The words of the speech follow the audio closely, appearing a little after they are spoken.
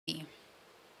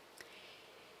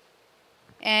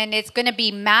And it's going to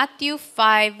be Matthew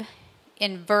 5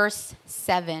 in verse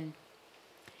 7.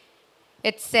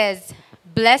 It says,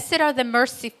 "Blessed are the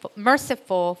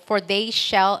merciful, for they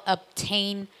shall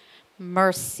obtain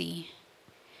mercy."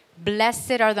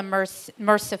 Blessed are the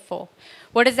merciful.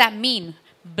 What does that mean?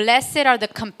 Blessed are the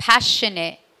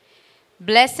compassionate.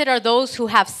 Blessed are those who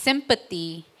have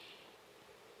sympathy.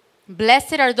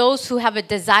 Blessed are those who have a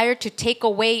desire to take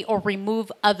away or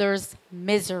remove others'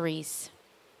 miseries.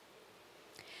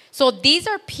 So these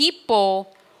are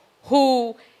people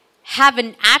who have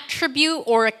an attribute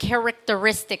or a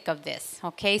characteristic of this,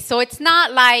 okay? So it's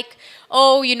not like,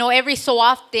 oh, every so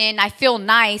often I feel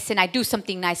nice and I do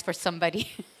something nice for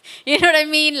somebody. You know what I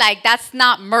mean? Like, that's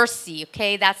not mercy,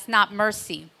 okay? That's not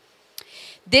mercy.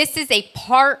 This is a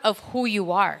part of who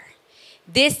you are.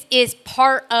 This is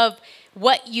part of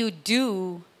what you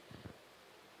do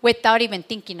without even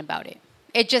thinking about it.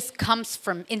 It just comes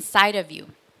from inside of you.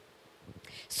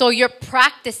 So you're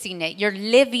practicing it. You're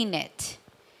living it.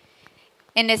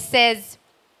 And it says,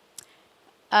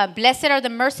 blessed are the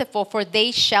merciful, for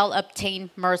they shall obtain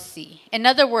mercy. In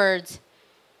other words,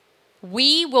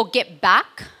 we will get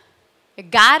back.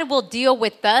 God will deal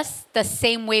with us the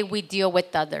same way we deal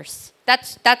with others.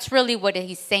 That's really what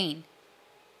he's saying.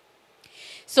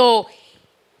 So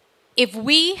if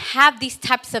we have these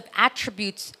types of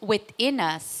attributes within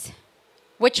us,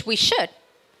 which we should,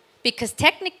 because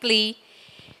technically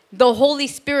the Holy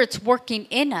Spirit's working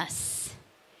in us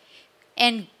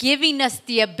and giving us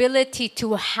the ability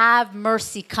to have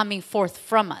mercy coming forth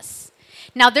from us.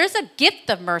 Now, there's a gift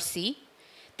of mercy.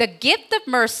 The gift of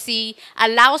mercy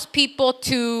allows people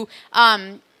to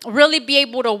really be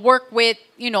able to work with,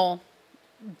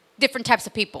 different types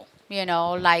of people,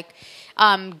 like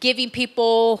giving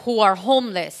people who are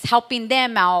homeless, helping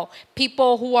them out,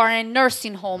 people who are in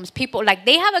nursing homes, people like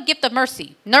they have a gift of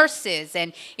mercy, nurses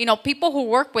and, people who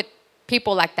work with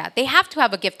people like that. They have to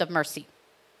have a gift of mercy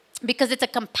because it's a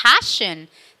compassion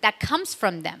that comes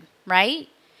from them, right?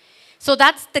 So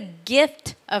that's the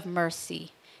gift of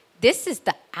mercy. This is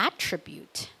the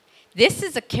attribute. This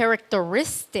is a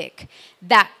characteristic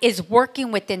that is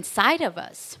working within inside of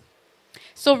us.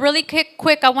 So really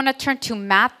quick, I want to turn to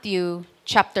Matthew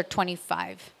chapter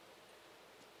 25.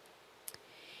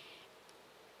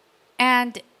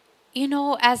 And,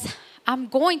 as I'm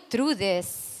going through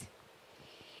this,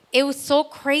 it was so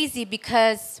crazy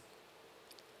because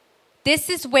this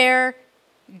is where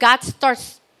God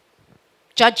starts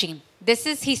judging.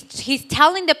 He's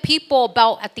telling the people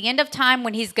about at the end of time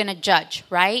when he's going to judge,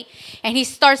 right? And he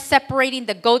starts separating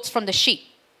the goats from the sheep.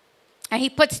 And he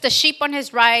puts the sheep on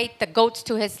his right, the goats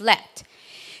to his left.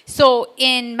 So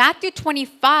in Matthew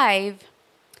 25,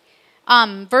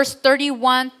 verse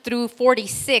 31 through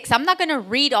 46, I'm not going to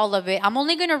read all of it. I'm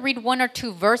only going to read one or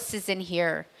two verses in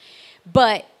here.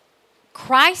 But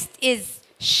Christ is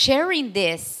sharing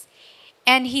this.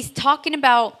 And he's talking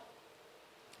about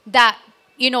that,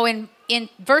 in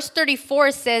verse 34,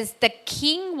 it says, the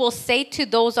king will say to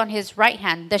those on his right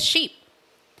hand, the sheep,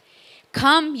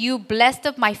 "Come, you blessed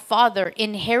of my Father,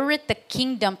 inherit the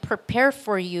kingdom prepared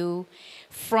for you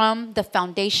from the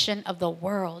foundation of the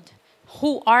world."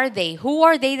 Who are they? Who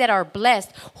are they that are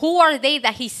blessed? Who are they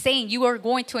that he's saying you are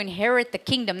going to inherit the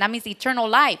kingdom? That means eternal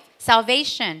life,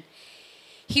 salvation.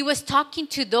 He was talking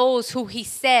to those who he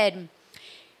said,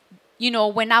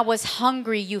 when I was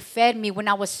hungry, you fed me. When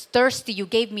I was thirsty, you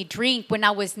gave me drink. When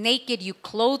I was naked, you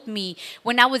clothed me.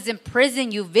 When I was in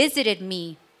prison, you visited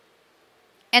me.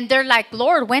 And they're like,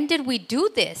 Lord, when did we do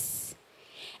this?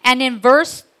 And in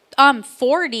verse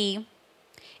 40,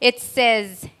 it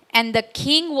says, and the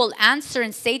king will answer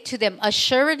and say to them,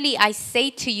 assuredly I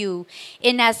say to you,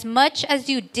 inasmuch as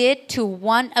you did to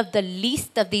one of the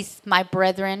least of these my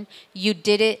brethren, you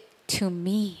did it to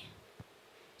me.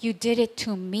 You did it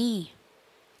to me.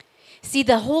 See,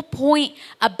 the whole point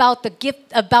about the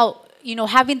gift, about,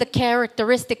 having the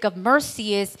characteristic of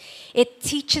mercy is it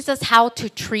teaches us how to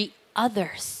treat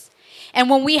others. And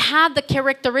when we have the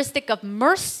characteristic of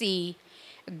mercy,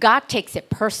 God takes it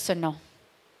personal.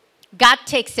 God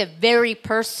takes it very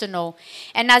personal.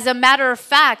 And as a matter of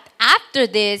fact, after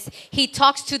this, he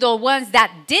talks to the ones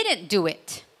that didn't do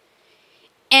it.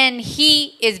 And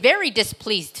he is very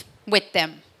displeased with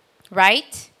them,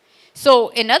 right? So,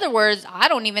 in other words, I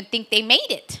don't even think they made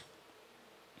it.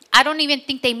 I don't even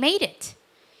think they made it.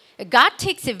 God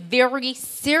takes it very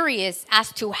serious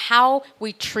as to how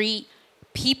we treat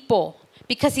people.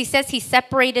 Because he says he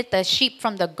separated the sheep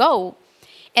from the goat.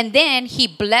 And then he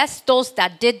blessed those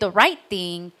that did the right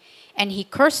thing. And he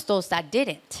cursed those that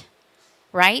didn't.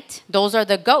 Right? Those are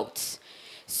the goats.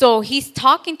 So he's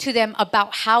talking to them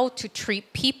about how to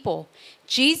treat people.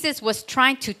 Jesus was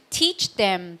trying to teach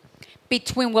them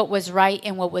between what was right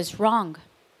and what was wrong.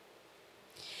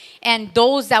 And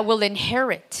those that will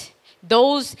inherit,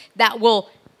 those that will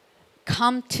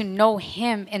come to know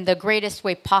him in the greatest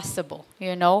way possible,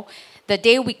 you know, the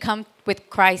day we come with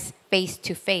Christ face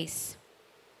to face.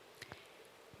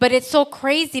 But it's so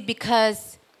crazy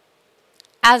because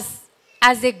as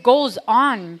it goes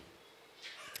on,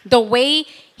 the way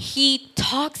he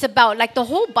talks about, like the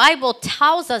whole Bible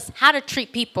tells us how to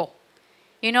treat people.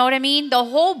 You know what I mean? The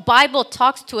whole Bible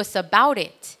talks to us about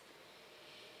it.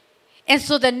 And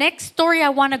so the next story I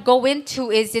want to go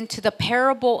into is into the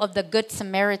parable of the Good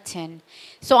Samaritan.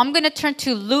 So I'm going to turn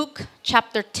to Luke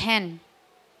chapter 10.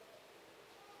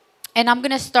 And I'm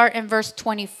going to start in verse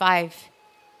 25.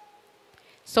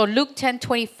 So Luke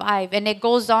 10:25, and it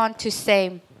goes on to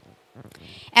say,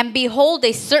 "And behold,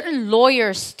 a certain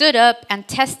lawyer stood up and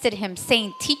tested him,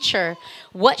 saying, 'Teacher,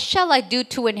 what shall I do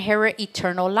to inherit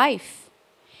eternal life?'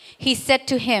 He said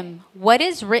to him, 'What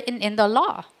is written in the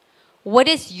law? What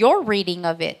is your reading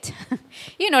of it?'"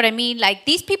 You know what I mean? Like,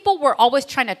 these people were always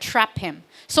trying to trap him.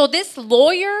 So this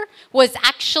lawyer was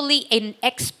actually an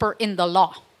expert in the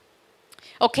law.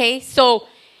 Okay, so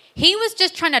he was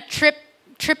just trying to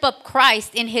trip up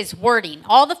Christ in his wording.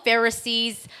 All the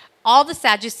Pharisees, all the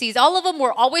Sadducees, all of them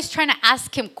were always trying to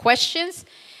ask him questions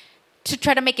to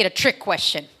try to make it a trick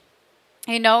question,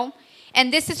 you know?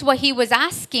 And this is what he was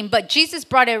asking, but Jesus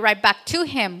brought it right back to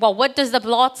him. Well, what does the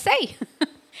law say?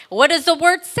 What does the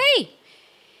word say?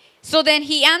 So then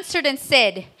he answered and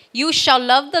said, "You shall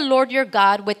love the Lord your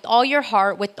God with all your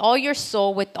heart, with all your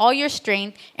soul, with all your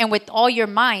strength, and with all your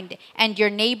mind, and your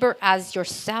neighbor as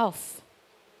yourself."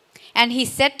 And he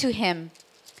said to him,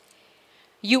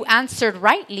 "You answered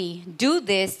rightly. Do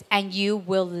this and you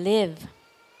will live."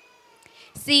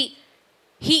 See,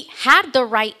 he had the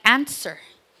right answer.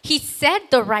 He said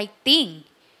the right thing.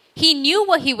 He knew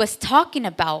what he was talking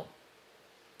about.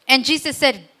 And Jesus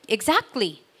said,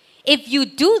 exactly. If you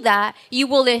do that, you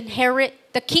will inherit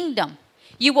the kingdom.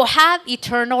 You will have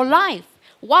eternal life.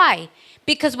 Why?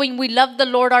 Because when we love the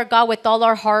Lord our God with all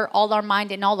our heart, all our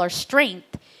mind, and all our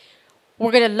strength,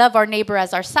 we're going to love our neighbor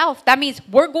as ourselves. That means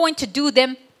we're going to do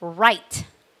them right.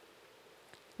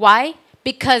 Why?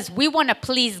 Because we want to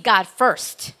please God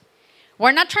first.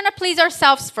 We're not trying to please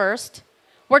ourselves first.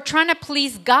 We're trying to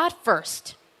please God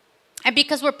first. And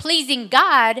because we're pleasing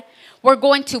God, we're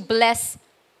going to bless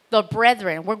the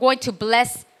brethren. We're going to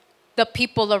bless the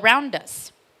people around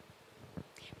us.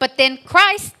 But then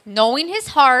Christ, knowing his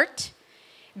heart,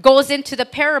 goes into the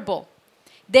parable.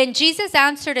 Then Jesus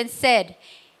answered and said,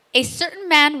 "A certain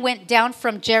man went down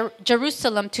from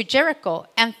Jerusalem to Jericho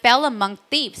and fell among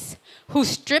thieves, who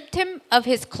stripped him of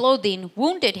his clothing,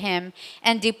 wounded him,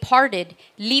 and departed,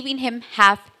 leaving him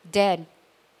half dead.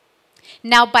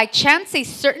 Now by chance a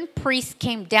certain priest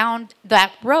came down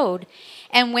that road,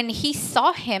 and when he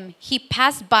saw him, he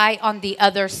passed by on the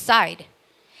other side.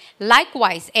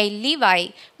 Likewise, a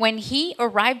Levite, when he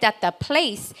arrived at the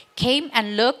place, came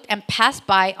and looked and passed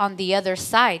by on the other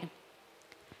side."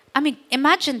 I mean,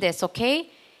 imagine this, okay?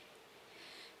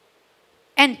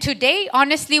 And today,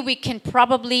 honestly, we can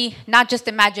probably not just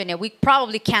imagine it. We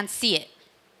probably can't see it.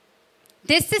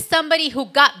 This is somebody who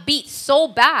got beat so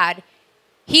bad,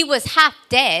 he was half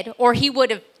dead or he would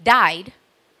have died.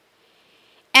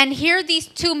 And here these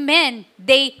two men,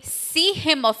 they see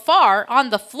him afar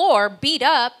on the floor, beat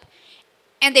up,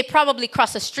 and they probably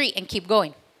cross the street and keep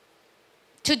going.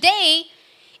 Today,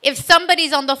 if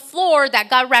somebody's on the floor that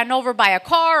got ran over by a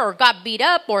car or got beat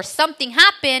up or something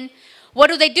happened, what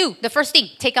do? The first thing,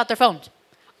 take out their phones.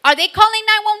 Are they calling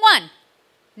 911?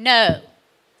 No.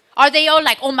 Are they all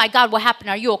like, "Oh my God, what happened?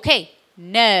 Are you okay?"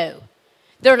 No.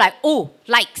 They're like, "Oh,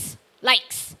 likes.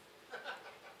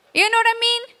 You know what I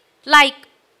mean? Like,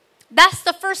 that's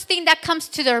the first thing that comes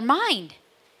to their mind.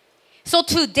 So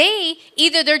today,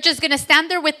 either they're just going to stand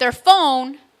there with their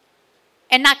phone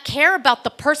and not care about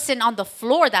the person on the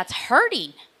floor that's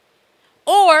hurting,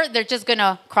 or they're just going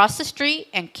to cross the street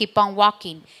and keep on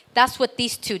walking. That's what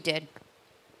these two did.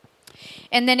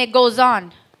 And then it goes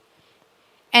on,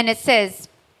 and it says,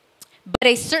 "But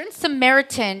a certain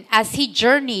Samaritan, as he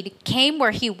journeyed, came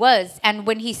where he was, and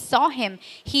when he saw him,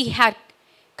 he had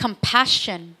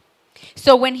compassion.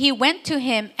 So when he went to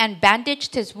him and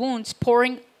bandaged his wounds,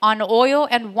 pouring on oil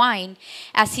and wine,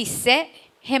 as he set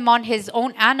him on his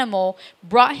own animal,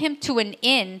 brought him to an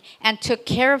inn and took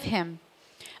care of him.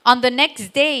 On the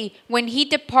next day, when he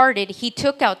departed, he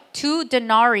took out 2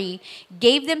 denarii,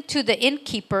 gave them to the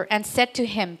innkeeper, and said to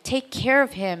him, 'Take care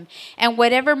of him, and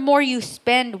whatever more you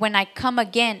spend when I come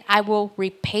again, I will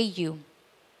repay you.'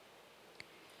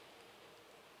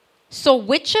 So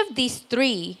which of these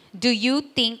three do you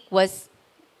think was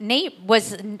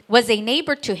a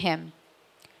neighbor to him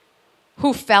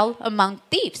who fell among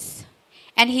thieves?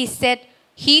 And he said,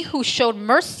 he who showed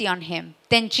mercy on him.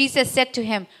 Then Jesus said to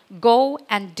him, go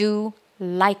and do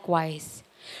likewise.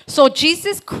 So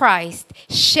Jesus Christ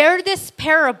shared this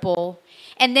parable,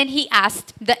 and then he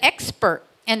asked the expert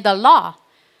in the law,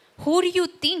 who do you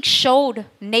think showed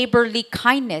neighborly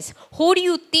kindness? Who do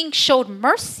you think showed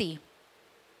mercy?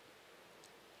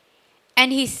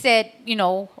 And he said,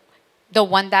 the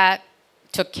one that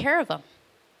took care of him.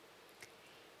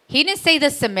 He didn't say the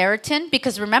Samaritan,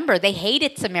 because remember, they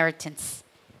hated Samaritans.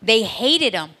 They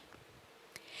hated them.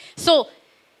 So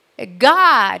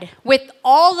God, with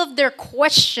all of their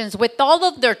questions, with all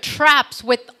of their traps,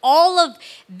 with all of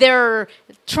their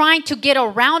trying to get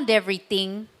around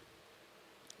everything,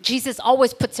 Jesus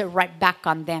always puts it right back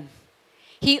on them.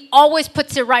 He always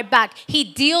puts it right back. He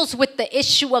deals with the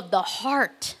issue of the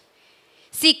heart.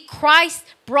 See, Christ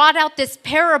brought out this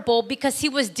parable because he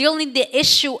was dealing the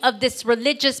issue of this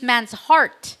religious man's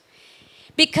heart.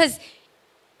 Because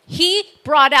he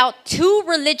brought out two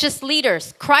religious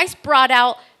leaders. Christ brought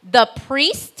out the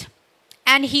priest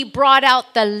and he brought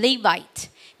out the Levite.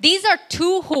 These are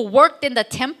two who worked in the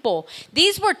temple.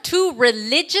 These were two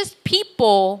religious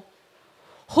people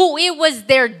who it was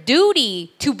their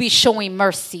duty to be showing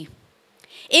mercy.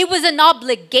 It was an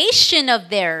obligation of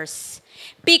theirs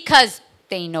because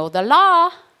they know the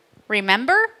law.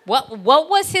 Remember? What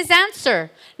was his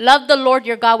answer? Love the Lord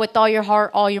your God with all your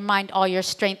heart, all your mind, all your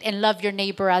strength, and love your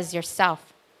neighbor as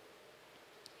yourself.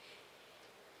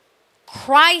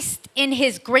 Christ, in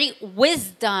his great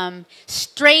wisdom,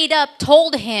 straight up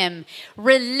told him,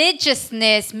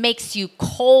 religiousness makes you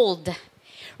cold.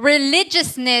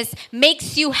 Religiousness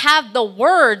makes you have the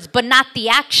words, but not the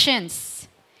actions.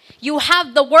 You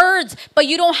have the words, but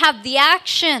you don't have the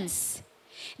actions.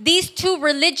 These two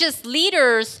religious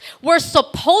leaders were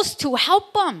supposed to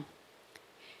help him.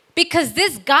 Because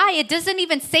this guy, it doesn't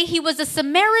even say he was a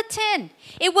Samaritan.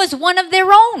 It was one of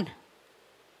their own.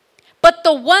 But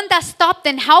the one that stopped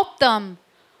and helped them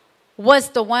was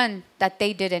the one that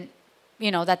they didn't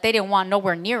want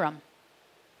nowhere near them.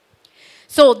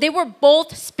 So they were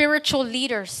both spiritual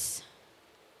leaders.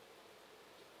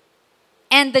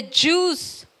 And the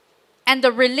Jews and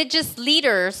the religious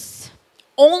leaders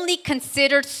only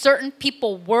considered certain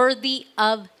people worthy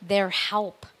of their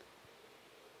help.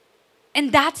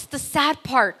 And that's the sad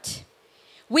part.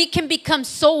 We can become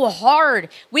so hard.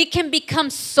 We can become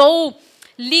so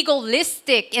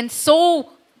legalistic and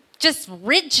so just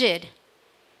rigid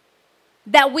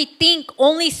that we think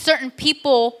only certain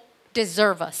people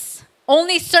deserve us.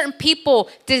 Only certain people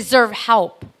deserve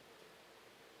help.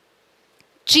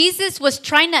 Jesus was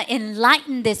trying to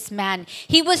enlighten this man.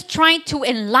 He was trying to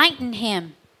enlighten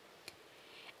him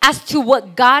as to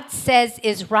what God says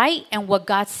is right and what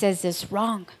God says is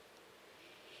wrong.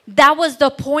 That was the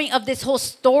point of this whole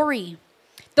story.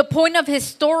 The point of his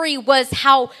story was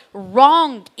how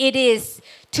wrong it is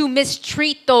to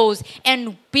mistreat those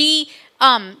and be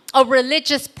a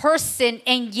religious person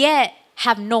and yet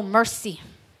have no mercy.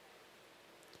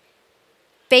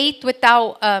 Faith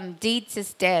without deeds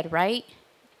is dead, right?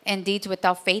 And deeds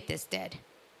without faith is dead.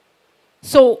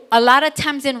 So a lot of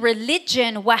times in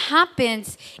religion, what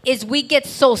happens is we get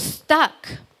so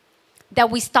stuck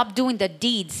that we stop doing the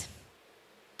deeds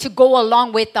to go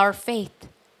along with our faith.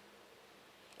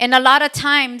 And a lot of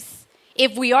times,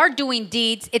 if we are doing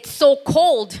deeds, it's so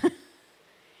cold.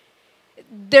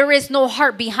 There is no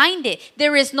heart behind it.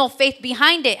 There is no faith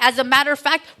behind it. As a matter of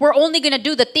fact, we're only going to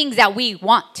do the things that we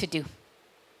want to do.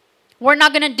 We're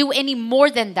not going to do any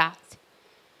more than that.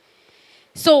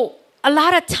 So a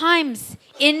lot of times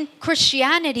in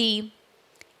Christianity,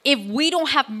 if we don't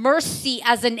have mercy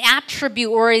as an attribute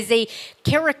or as a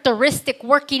characteristic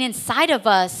working inside of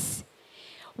us,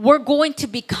 we're going to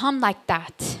become like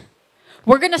that.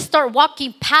 We're going to start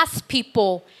walking past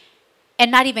people and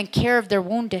not even care if they're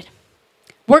wounded.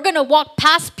 We're going to walk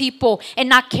past people and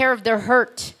not care if they're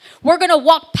hurt. We're going to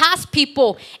walk past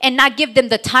people and not give them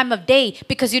the time of day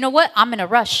because you know what? I'm in a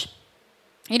rush.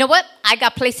 You know what? I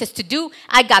got places to do.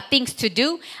 I got things to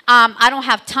do. I don't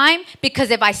have time because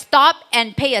if I stop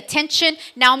and pay attention,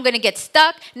 now I'm going to get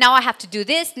stuck. Now I have to do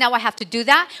this. Now I have to do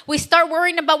that. We start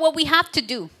worrying about what we have to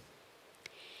do.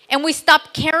 And we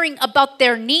stop caring about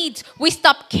their needs. We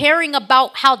stop caring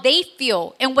about how they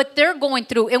feel and what they're going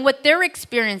through and what they're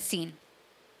experiencing.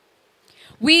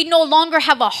 We no longer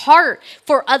have a heart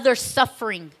for others'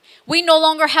 suffering. We no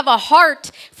longer have a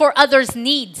heart for others'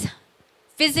 needs,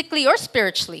 physically or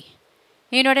spiritually.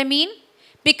 You know what I mean?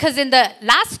 Because in the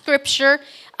last scripture,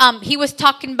 he was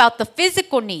talking about the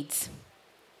physical needs.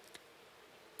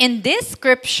 In this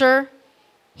scripture,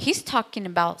 he's talking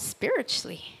about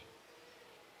spiritually.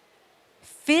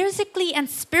 Physically and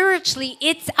spiritually,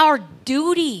 it's our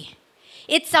duty.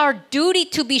 It's our duty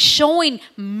to be showing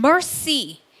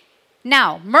mercy.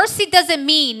 Now, mercy doesn't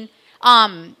mean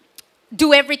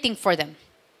do everything for them.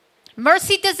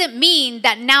 Mercy doesn't mean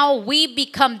that now we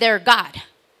become their God.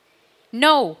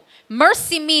 No,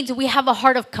 mercy means we have a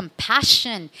heart of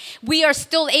compassion. We are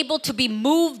still able to be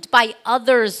moved by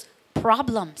others'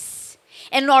 problems.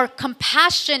 And our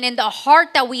compassion in the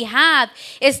heart that we have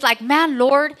is like, man,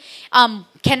 Lord,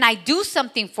 can I do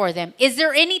something for them? Is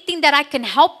there anything that I can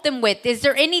help them with? Is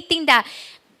there anything that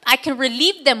I can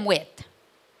relieve them with?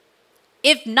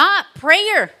 If not,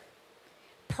 prayer.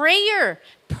 Prayer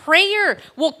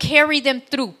will carry them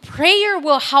through. Prayer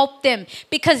will help them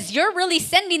because you're really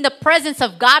sending the presence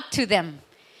of God to them.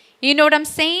 You know what I'm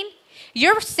saying?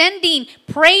 You're sending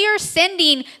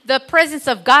the presence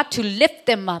of God to lift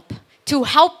them up, to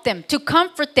help them, to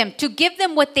comfort them, to give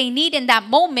them what they need in that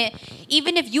moment,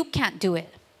 even if you can't do it.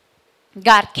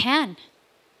 God can.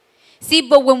 See,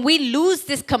 but when we lose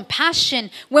this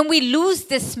compassion, when we lose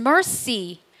this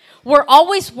mercy, we're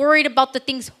always worried about the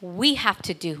things we have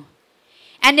to do.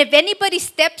 And if anybody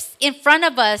steps in front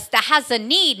of us that has a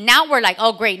need, now we're like,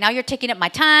 oh, great. Now you're taking up my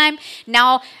time.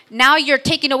 Now you're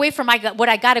taking away from what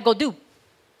I got to go do.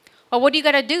 Well, what do you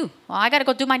got to do? Well, I got to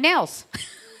go do my nails.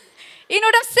 You know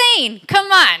what I'm saying?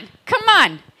 Come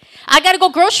on. I got to go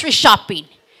grocery shopping.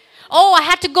 Oh, I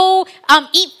had to go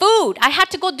eat food. I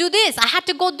had to go do this. I had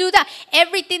to go do that.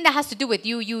 Everything that has to do with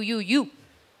you.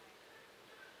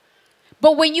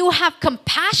 But when you have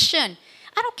compassion,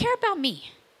 I don't care about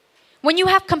me. When you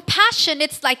have compassion,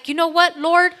 it's like, you know what,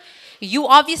 Lord? You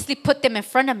obviously put them in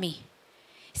front of me.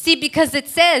 See, because it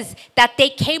says that they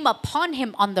came upon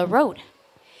him on the road.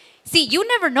 See, you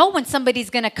never know when somebody's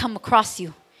going to come across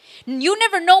you. You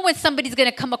never know when somebody's going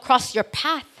to come across your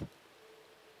path.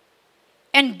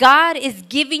 And God is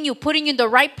giving you, putting you in the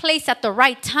right place at the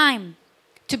right time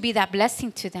to be that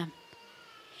blessing to them.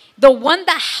 The one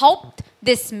that helped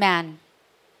this man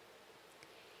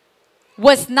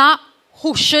was not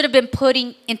who should have been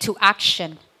putting into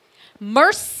action.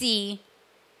 Mercy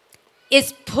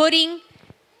is putting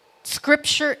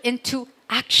scripture into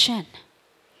action.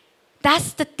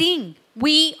 That's the thing.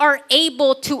 We are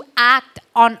able to act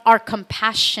on our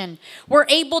compassion. We're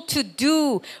able to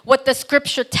do what the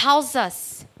scripture tells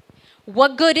us.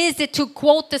 What good is it to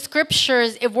quote the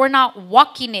scriptures if we're not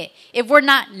walking it, if we're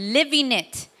not living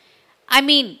it? I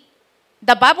mean,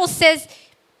 the Bible says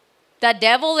the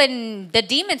devil and the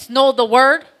demons know the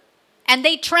word and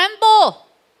they tremble.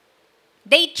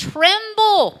 They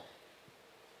tremble.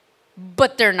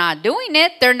 But they're not doing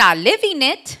it. They're not living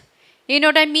it. You know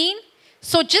what I mean?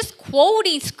 So just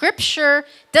quoting scripture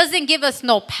doesn't give us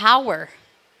no power.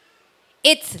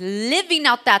 It's living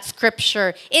out that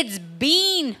scripture. It's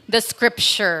being the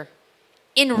scripture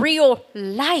in real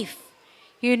life,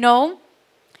 you know?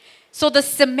 So the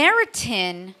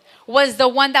Samaritan was the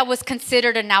one that was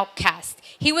considered an outcast.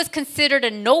 He was considered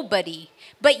a nobody.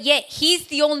 But yet he's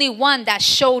the only one that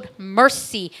showed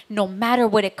mercy no matter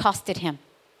what it costed him.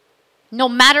 No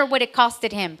matter what it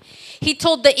costed him. He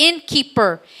told the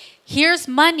innkeeper, here's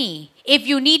money. If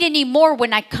you need any more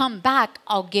when I come back,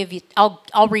 I'll give you,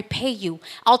 I'll repay you.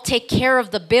 I'll take care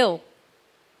of the bill.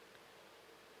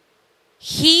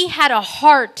 He had a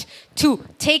heart to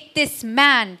take this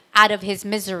man out of his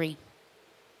misery.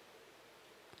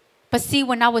 But see,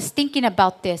 when I was thinking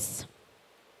about this,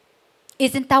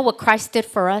 isn't that what Christ did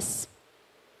for us?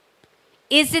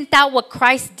 Isn't that what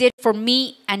Christ did for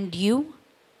me and you?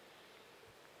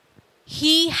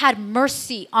 He had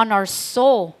mercy on our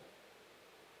soul.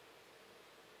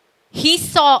 He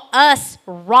saw us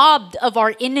robbed of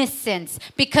our innocence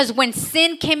because when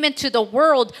sin came into the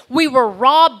world, we were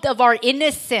robbed of our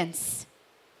innocence.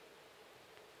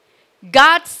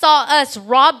 God saw us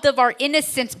robbed of our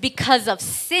innocence because of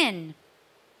sin.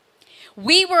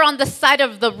 We were on the side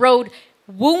of the road,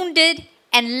 wounded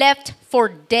and left for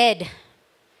dead.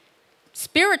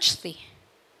 Spiritually,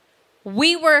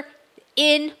 we were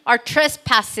in our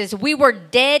trespasses. We were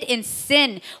dead in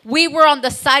sin. We were on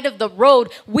the side of the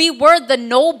road. We were the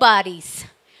nobodies.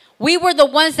 We were the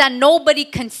ones that nobody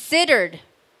considered.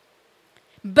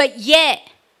 But yet,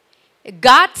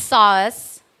 God saw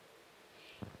us.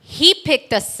 He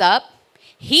picked us up.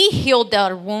 He healed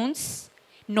our wounds,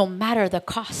 no matter the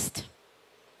cost.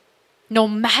 No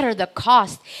matter the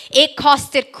cost. It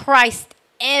costed Christ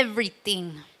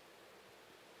everything.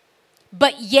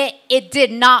 But yet, it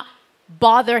did not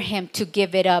bother him to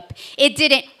give it up. It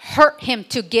didn't hurt him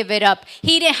to give it up.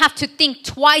 He didn't have to think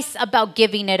twice about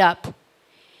giving it up.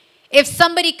 If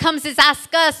somebody comes and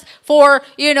asks us for,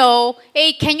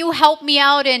 hey, can you help me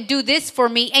out and do this for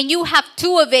me? And you have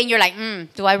two of it and you're like,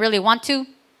 do I really want to?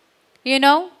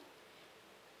 Do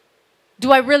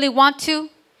I really want to?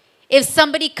 If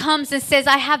somebody comes and says,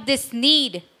 I have this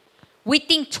need, we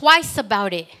think twice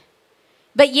about it.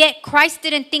 But yet Christ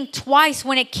didn't think twice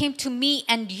when it came to me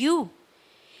and you.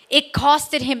 It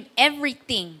costed him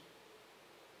everything.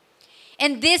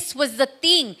 And this was the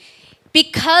thing.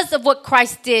 Because of what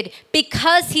Christ did,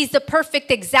 because he's the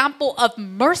perfect example of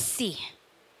mercy,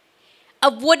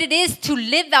 of what it is to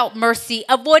live out mercy,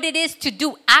 of what it is to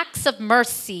do acts of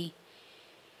mercy,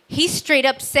 he straight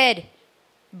up said,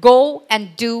 go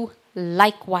and do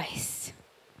likewise.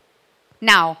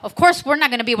 Now, of course, we're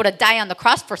not going to be able to die on the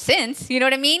cross for sins. You know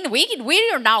what I mean?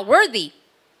 We are not worthy.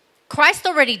 Christ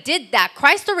already did that.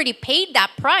 Christ already paid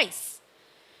that price.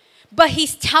 But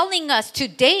he's telling us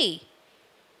today,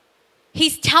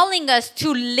 he's telling us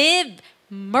to live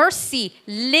mercy,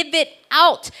 live it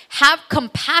out, have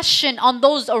compassion on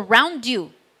those around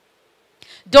you.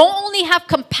 Don't only have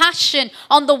compassion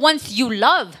on the ones you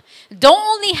love. Don't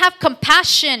only have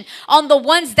compassion on the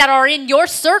ones that are in your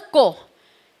circle.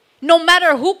 No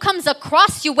matter who comes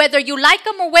across you, whether you like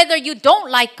them or whether you don't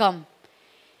like them.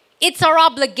 It's our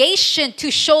obligation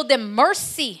to show them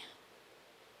mercy.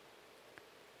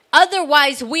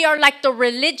 Otherwise, we are like the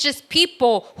religious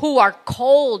people who are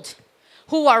cold,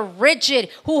 who are rigid,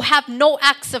 who have no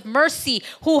acts of mercy,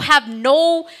 who have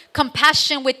no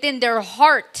compassion within their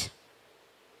heart.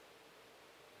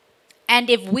 And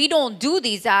if we don't do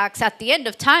these acts, at the end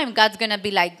of time, God's going to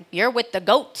be like, you're with the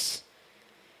goats.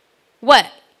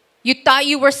 What? You thought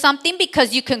you were something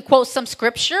because you can quote some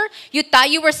scripture? You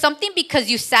thought you were something because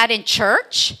you sat in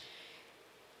church?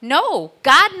 No,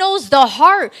 God knows the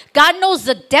heart. God knows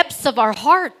the depths of our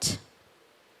heart.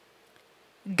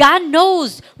 God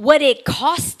knows what it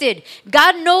costed.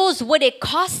 God knows what it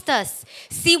cost us.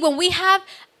 See, when we have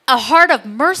a heart of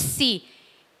mercy,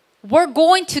 we're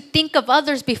going to think of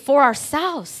others before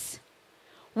ourselves.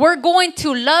 We're going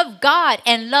to love God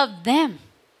and love them.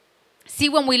 See,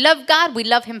 when we love God, we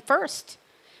love him first.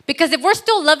 Because if we're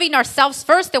still loving ourselves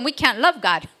first, then we can't love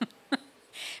God.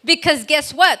 Because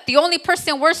guess what? The only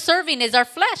person we're serving is our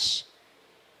flesh.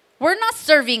 We're not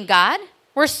serving God.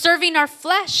 We're serving our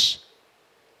flesh.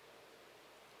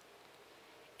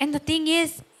 And the thing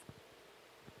is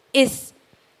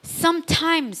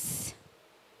sometimes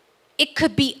it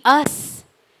could be us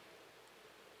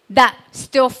that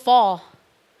still fall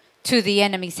to the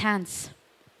enemy's hands.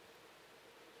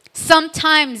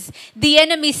 Sometimes the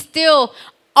enemy still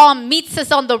meets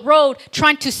us on the road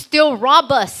trying to still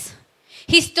rob us.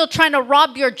 He's still trying to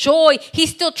rob your joy. He's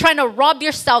still trying to rob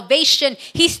your salvation.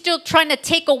 He's still trying to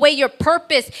take away your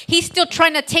purpose. He's still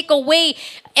trying to take away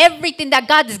everything that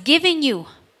God's given you.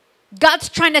 God's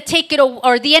trying to take it,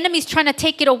 or the enemy's trying to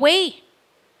take it away.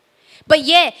 But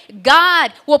yet,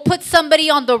 God will put somebody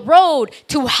on the road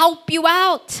to help you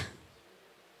out.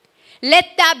 Let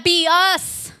that be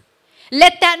us.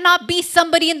 Let that not be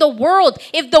somebody in the world.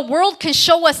 If the world can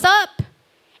show us up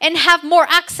and have more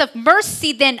acts of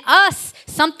mercy than us,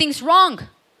 something's wrong.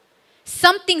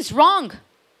 Something's wrong.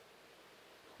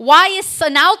 Why is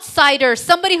an outsider,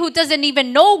 somebody who doesn't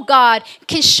even know God,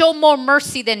 can show more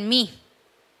mercy than me?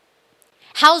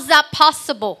 How's that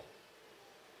possible?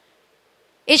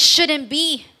 It shouldn't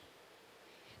be.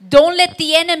 Don't let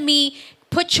the enemy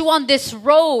put you on this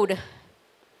road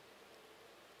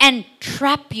and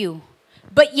trap you.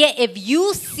 But yet, if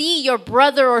you see your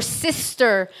brother or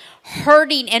sister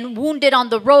hurting and wounded on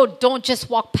the road, don't just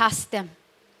walk past them.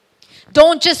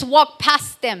 Don't just walk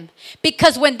past them.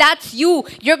 Because when that's you,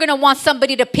 you're going to want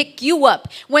somebody to pick you up.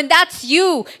 When that's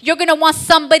you, you're going to want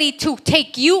somebody to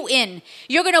take you in.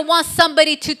 You're going to want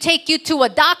somebody to take you to a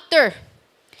doctor.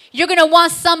 You're going to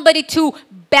want somebody to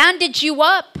bandage you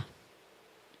up.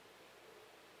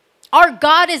 Our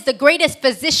God is the greatest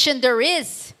physician there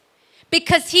is.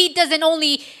 Because he doesn't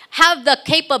only have the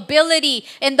capability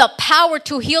and the power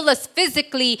to heal us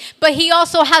physically, but he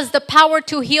also has the power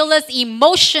to heal us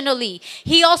emotionally.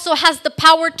 He also has the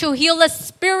power to heal us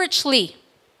spiritually.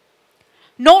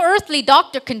 No earthly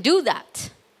doctor can do that.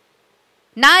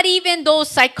 Not even those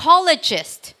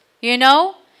psychologists,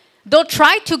 They'll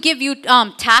try to give you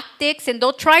tactics, and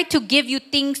they'll try to give you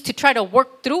things to try to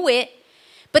work through it,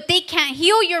 but they can't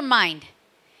heal your mind.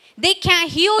 They can't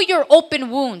heal your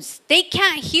open wounds. They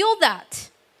can't heal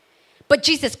that. But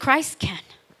Jesus Christ can.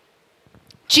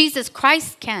 Jesus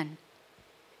Christ can.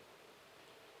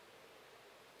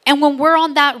 And when we're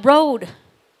on that road,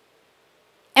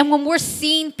 And when we're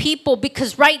seeing people,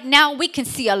 because right now we can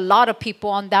see a lot of people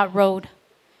on that road.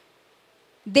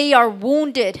 They are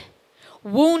wounded.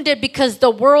 Wounded because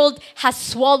the world has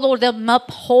swallowed them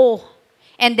up whole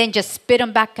and then just spit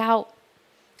them back out.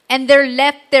 And they're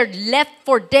left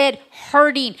for dead,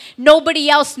 hurting. Nobody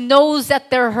else knows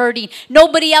that they're hurting.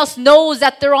 Nobody else knows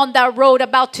that they're on that road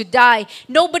about to die.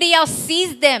 Nobody else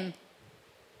sees them.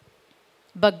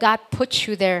 But God put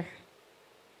you there.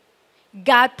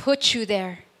 God put you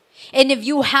there. And if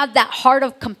you have that heart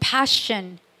of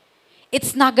compassion,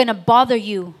 it's not going to bother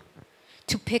you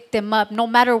to pick them up, no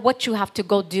matter what you have to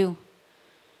go do.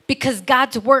 Because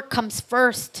God's work comes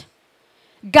first.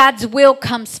 God's will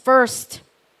comes first.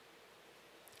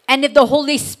 And if the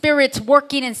Holy Spirit's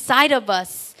working inside of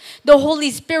us, the Holy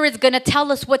Spirit's going to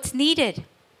tell us what's needed.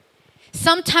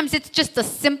 Sometimes it's just a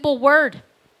simple word.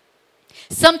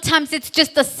 Sometimes it's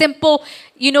just a simple,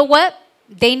 you know what?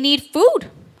 They need food.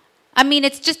 I mean,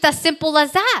 it's just as simple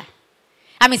as that.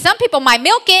 I mean, some people might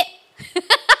milk it.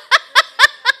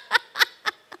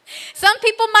 Some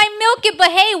people might milk it,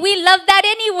 but hey, we love that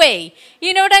anyway.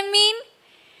 You know what I mean?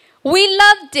 We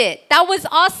loved it. That was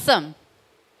awesome.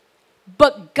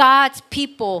 But God's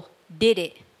people did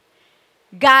it.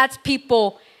 God's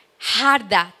people had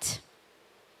that.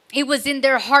 It was in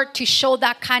their heart to show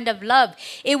that kind of love.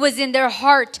 It was in their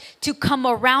heart to come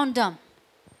around them.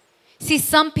 See,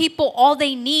 some people, all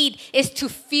they need is to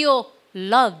feel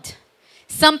loved.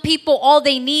 Some people, all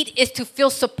they need is to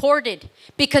feel supported.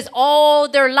 Because all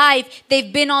their life,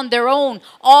 they've been on their own.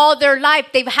 All their life,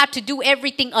 they've had to do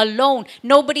everything alone.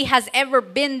 Nobody has ever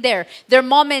been there. Their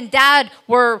mom and dad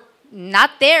were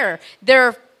not there.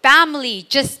 Their family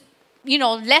just,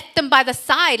 left them by the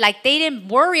side. Like they didn't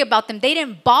worry about them. They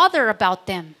didn't bother about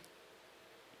them.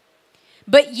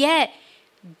 But yet,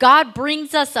 God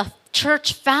brings us a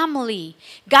church family.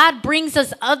 God brings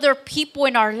us other people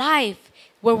in our life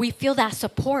where we feel that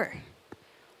support,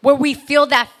 where we feel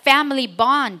that family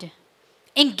bond,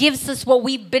 and gives us what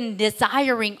we've been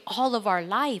desiring all of our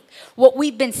life, what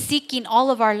we've been seeking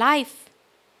all of our life.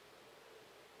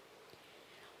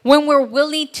 When we're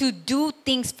willing to do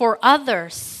things for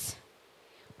others,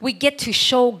 we get to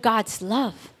show God's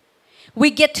love.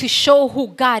 We get to show who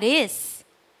God is.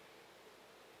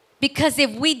 Because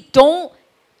if we don't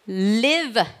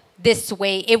live this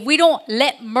way, if we don't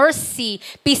let mercy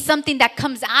be something that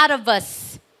comes out of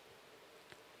us,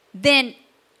 then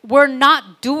we're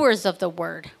not doers of the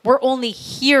word. We're only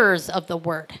hearers of the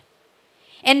word.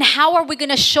 And how are we going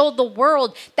to show the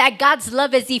world that God's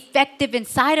love is effective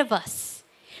inside of us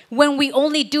when we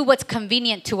only do what's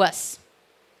convenient to us?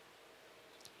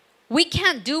 We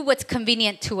can't do what's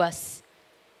convenient to us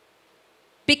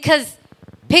because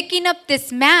picking up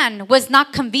this man was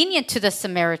not convenient to the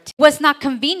Samaritan. It was not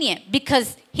convenient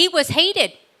because he was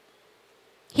hated.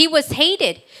 He was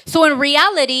hated. So in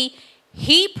reality,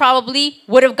 he probably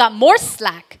would have got more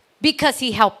slack because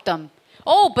he helped them.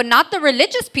 Oh, but not the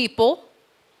religious people.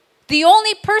 The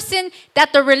only person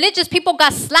that the religious people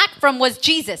got slack from was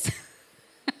Jesus.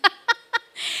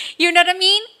 You know what I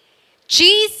mean?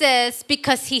 Jesus,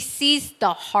 because he sees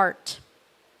the heart.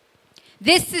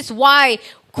 This is why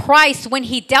Christ, when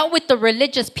he dealt with the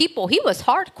religious people, he was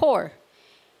hardcore.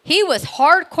 He was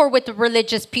hardcore with the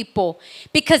religious people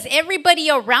because everybody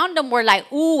around them were like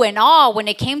ooh and ah when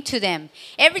it came to them.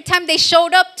 Every time they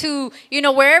showed up to,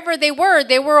 wherever they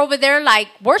were over there like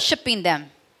worshiping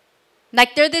them.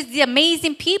 Like they're these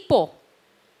amazing people.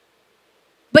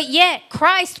 But yet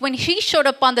Christ, when he showed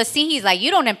up on the scene, he's like,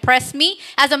 you don't impress me.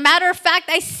 As a matter of fact,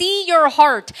 I see your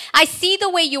heart. I see the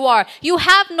way you are. You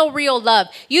have no real love.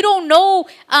 You don't know,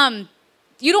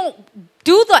 you don't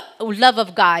do the love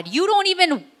of God. You don't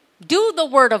even do the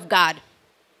word of God.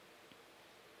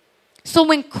 So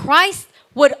when Christ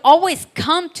would always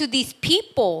come to these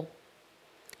people,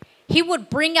 he would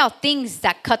bring out things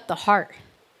that cut the heart.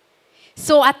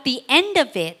 So at the end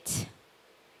of it,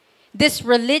 this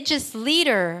religious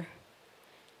leader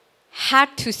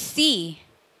had to see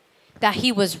that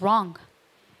he was wrong.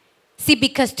 See,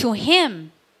 because to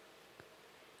him,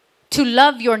 to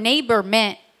love your neighbor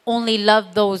meant only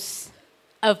love those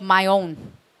of my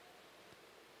own.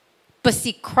 But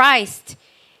see, Christ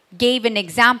gave an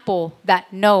example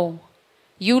that no,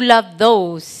 you love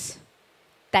those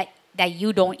that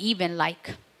you don't even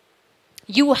like.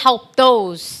 You help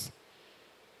those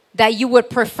that you would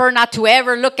prefer not to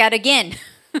ever look at again.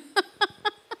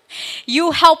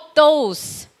 You help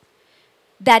those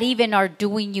that even are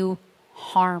doing you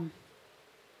harm.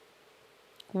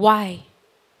 Why?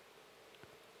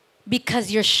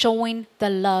 Because you're showing the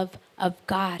love of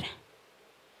God.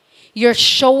 You're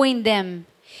showing them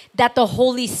that the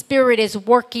Holy Spirit is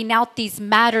working out these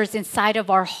matters inside of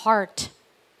our heart.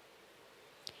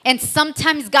 And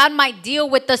sometimes God might deal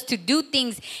with us to do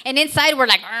things, and inside we're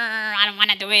like, I don't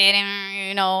want to do it.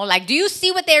 You know, like, do you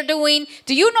see what they're doing?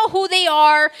 Do you know who they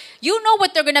are? You know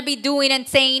what they're going to be doing and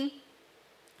saying?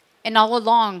 And all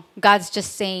along, God's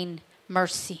just saying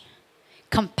mercy,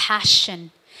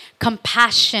 compassion,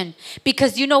 compassion.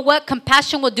 Because you know what?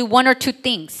 Compassion will do one or two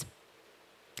things.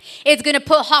 It's going to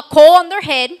put hot coal on their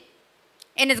head,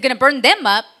 and it's going to burn them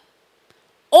up,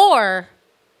 or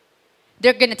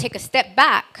they're going to take a step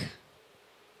back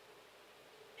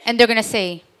and they're going to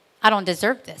say, I don't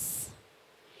deserve this.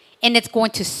 And it's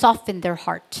going to soften their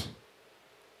heart.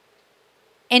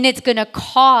 And it's going to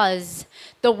cause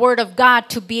the word of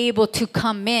God to be able to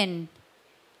come in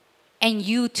and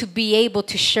you to be able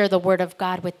to share the word of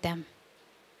God with them.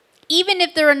 Even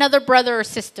if they're another brother or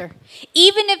sister.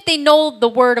 Even if they know the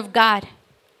word of God.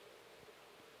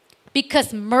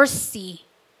 Because mercy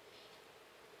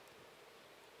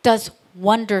does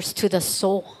wonders to the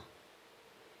soul.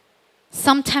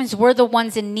 Sometimes we're the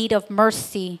ones in need of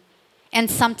mercy, and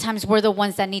sometimes we're the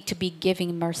ones that need to be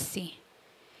giving mercy.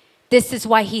 This is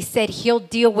why he said he'll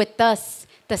deal with us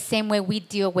the same way we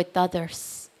deal with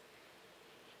others.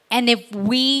 And if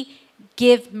we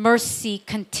give mercy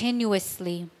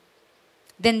continuously,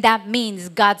 then that means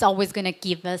God's always going to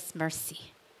give us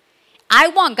mercy. I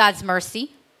want God's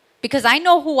mercy. Because I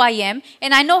know who I am,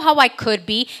 and I know how I could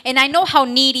be, and I know how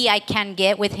needy I can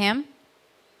get with him.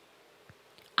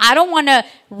 I don't want to,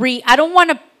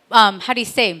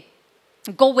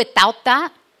 go without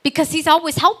that, because he's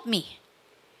always helped me.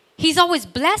 He's always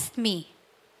blessed me.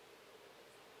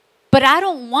 But I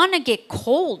don't want to get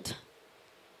cold.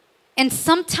 And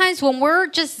sometimes when we're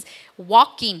just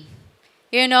walking,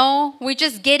 you know, we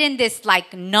just get in this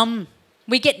like numb.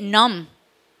 We get numb,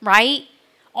 right?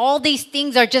 All these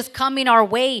things are just coming our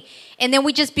way. And then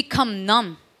we just become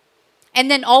numb.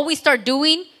 And then all we start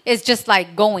doing is just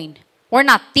like going. We're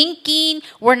not thinking.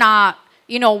 We're not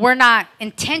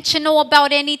intentional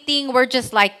about anything. We're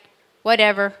just like,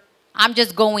 whatever. I'm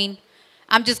just going.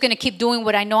 I'm just going to keep doing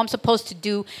what I know I'm supposed to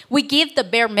do. We give the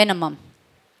bare minimum.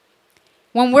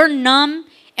 When we're numb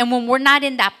and when we're not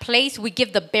in that place, we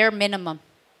give the bare minimum.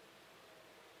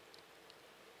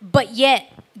 But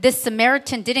yet, this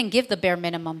Samaritan didn't give the bare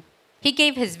minimum. He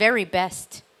gave his very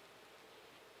best.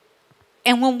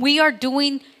 And when we are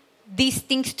doing these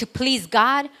things to please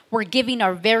God, we're giving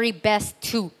our very best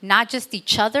to not just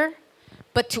each other,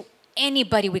 but to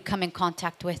anybody we come in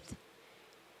contact with.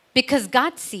 Because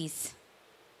God sees.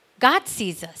 God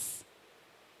sees us.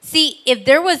 See, if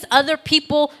there was other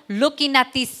people looking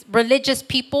at these religious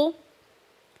people,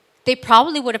 they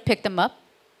probably would have picked them up.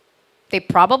 They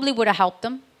probably would have helped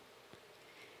them.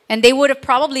 And they would have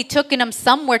probably taken them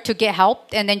somewhere to get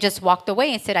help and then just walked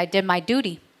away and said, I did my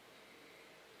duty.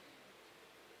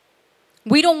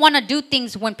 We don't want to do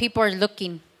things when people are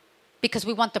looking because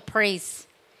we want the praise.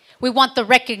 We want the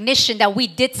recognition that we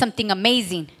did something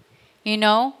amazing. You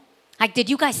know? Like, did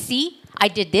you guys see? I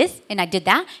did this and I did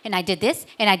that and I did this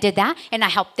and I did that and I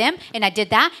helped them and I did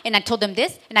that and I told them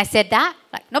this and I said that.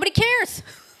 Like, nobody cares.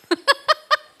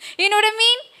 You know what I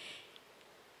mean?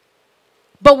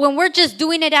 But when we're just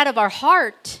doing it out of our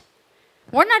heart,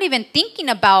 we're not even thinking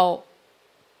about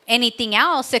anything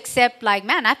else except like,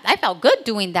 man, I felt good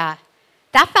doing that.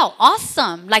 That felt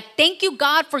awesome. Like, thank you,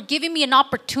 God, for giving me an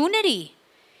opportunity.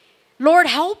 Lord,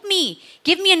 help me.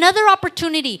 Give me another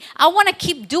opportunity. I want to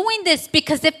keep doing this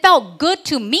because it felt good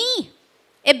to me.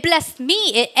 It blessed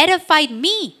me. It edified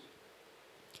me.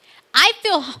 I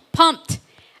feel pumped.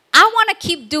 I want to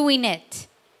keep doing it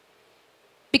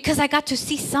because I got to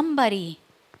see somebody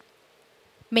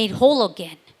made whole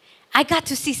again. I got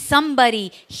to see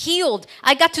somebody healed.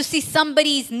 I got to see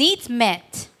somebody's needs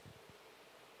met.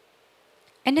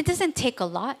 And it doesn't take a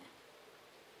lot.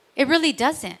 It really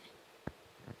doesn't.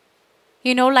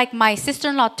 You know, like my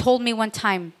sister-in-law told me one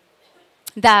time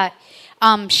that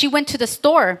she went to the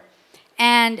store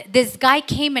and this guy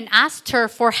came and asked her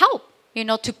for help, you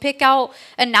know, to pick out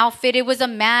an outfit. It was a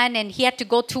man and he had to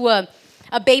go to a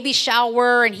baby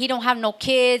shower and he don't have no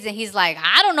kids. And he's like,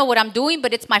 I don't know what I'm doing,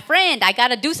 but it's my friend. I got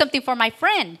to do something for my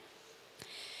friend.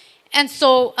 And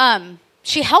so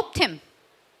she helped him.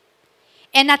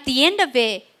 And at the end of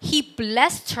it, he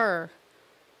blessed her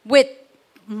with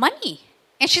money.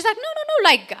 And she's like, no,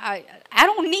 like, I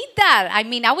don't need that. I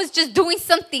mean, I was just doing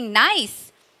something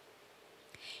nice.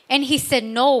 And he said,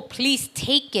 no, please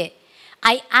take it.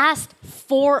 I asked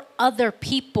 4 other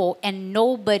people and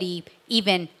nobody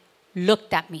even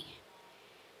looked at me.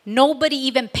 Nobody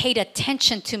even paid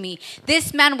attention to me.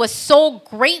 This man was so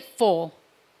grateful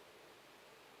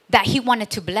that he wanted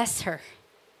to bless her.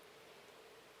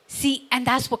 See, and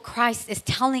that's what Christ is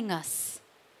telling us.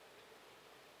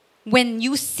 When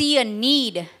you see a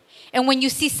need, and when you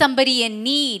see somebody in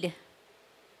need,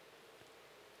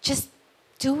 just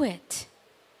do it.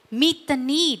 Meet the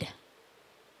need.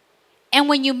 And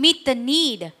when you meet the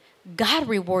need, God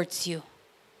rewards you.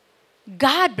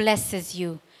 God blesses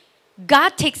you.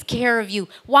 God takes care of you.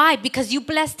 Why? Because you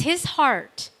blessed his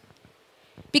heart.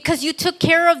 Because you took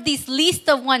care of these least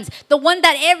of ones, the one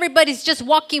that everybody's just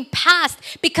walking past,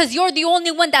 because you're the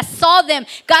only one that saw them.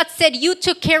 God said, you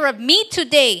took care of me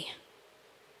today.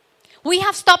 We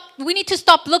need to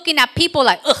stop looking at people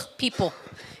like, ugh, people.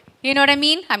 You know what I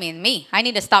mean? I mean, me, I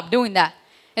need to stop doing that.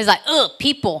 It's like, ugh,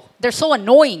 people. They're so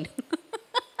annoying.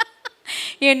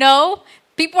 You know?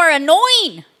 People are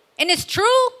annoying. And it's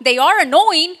true, they are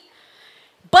annoying.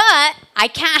 But I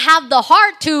can't have the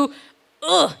heart to,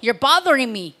 ugh, you're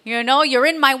bothering me. You know, you're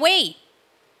in my way.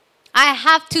 I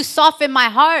have to soften my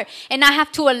heart. And I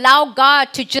have to allow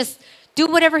God to just do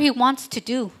whatever he wants to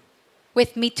do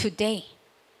with me today.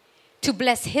 To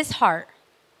bless his heart.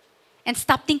 And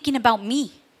stop thinking about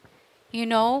me. You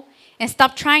know? And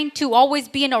stop trying to always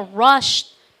be in a rush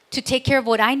to take care of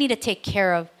what I need to take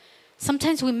care of.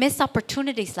 Sometimes we miss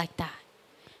opportunities like that.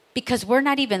 Because we're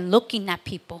not even looking at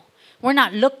people. We're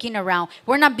not looking around.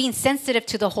 We're not being sensitive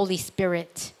to the Holy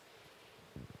Spirit.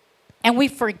 And we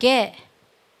forget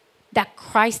that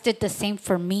Christ did the same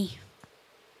for me.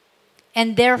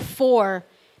 And therefore,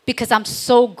 because I'm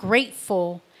so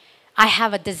grateful, I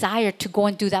have a desire to go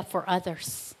and do that for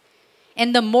others.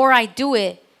 And the more I do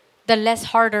it, the less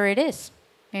harder it is.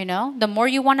 You know, the more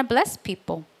you want to bless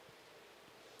people.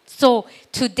 So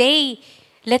today,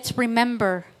 let's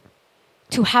remember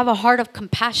to have a heart of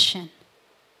compassion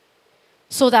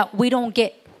so that we don't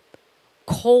get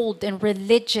cold and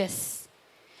religious,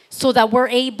 so that we're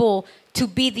able to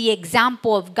be the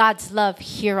example of God's love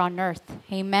here on earth.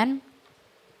 Amen.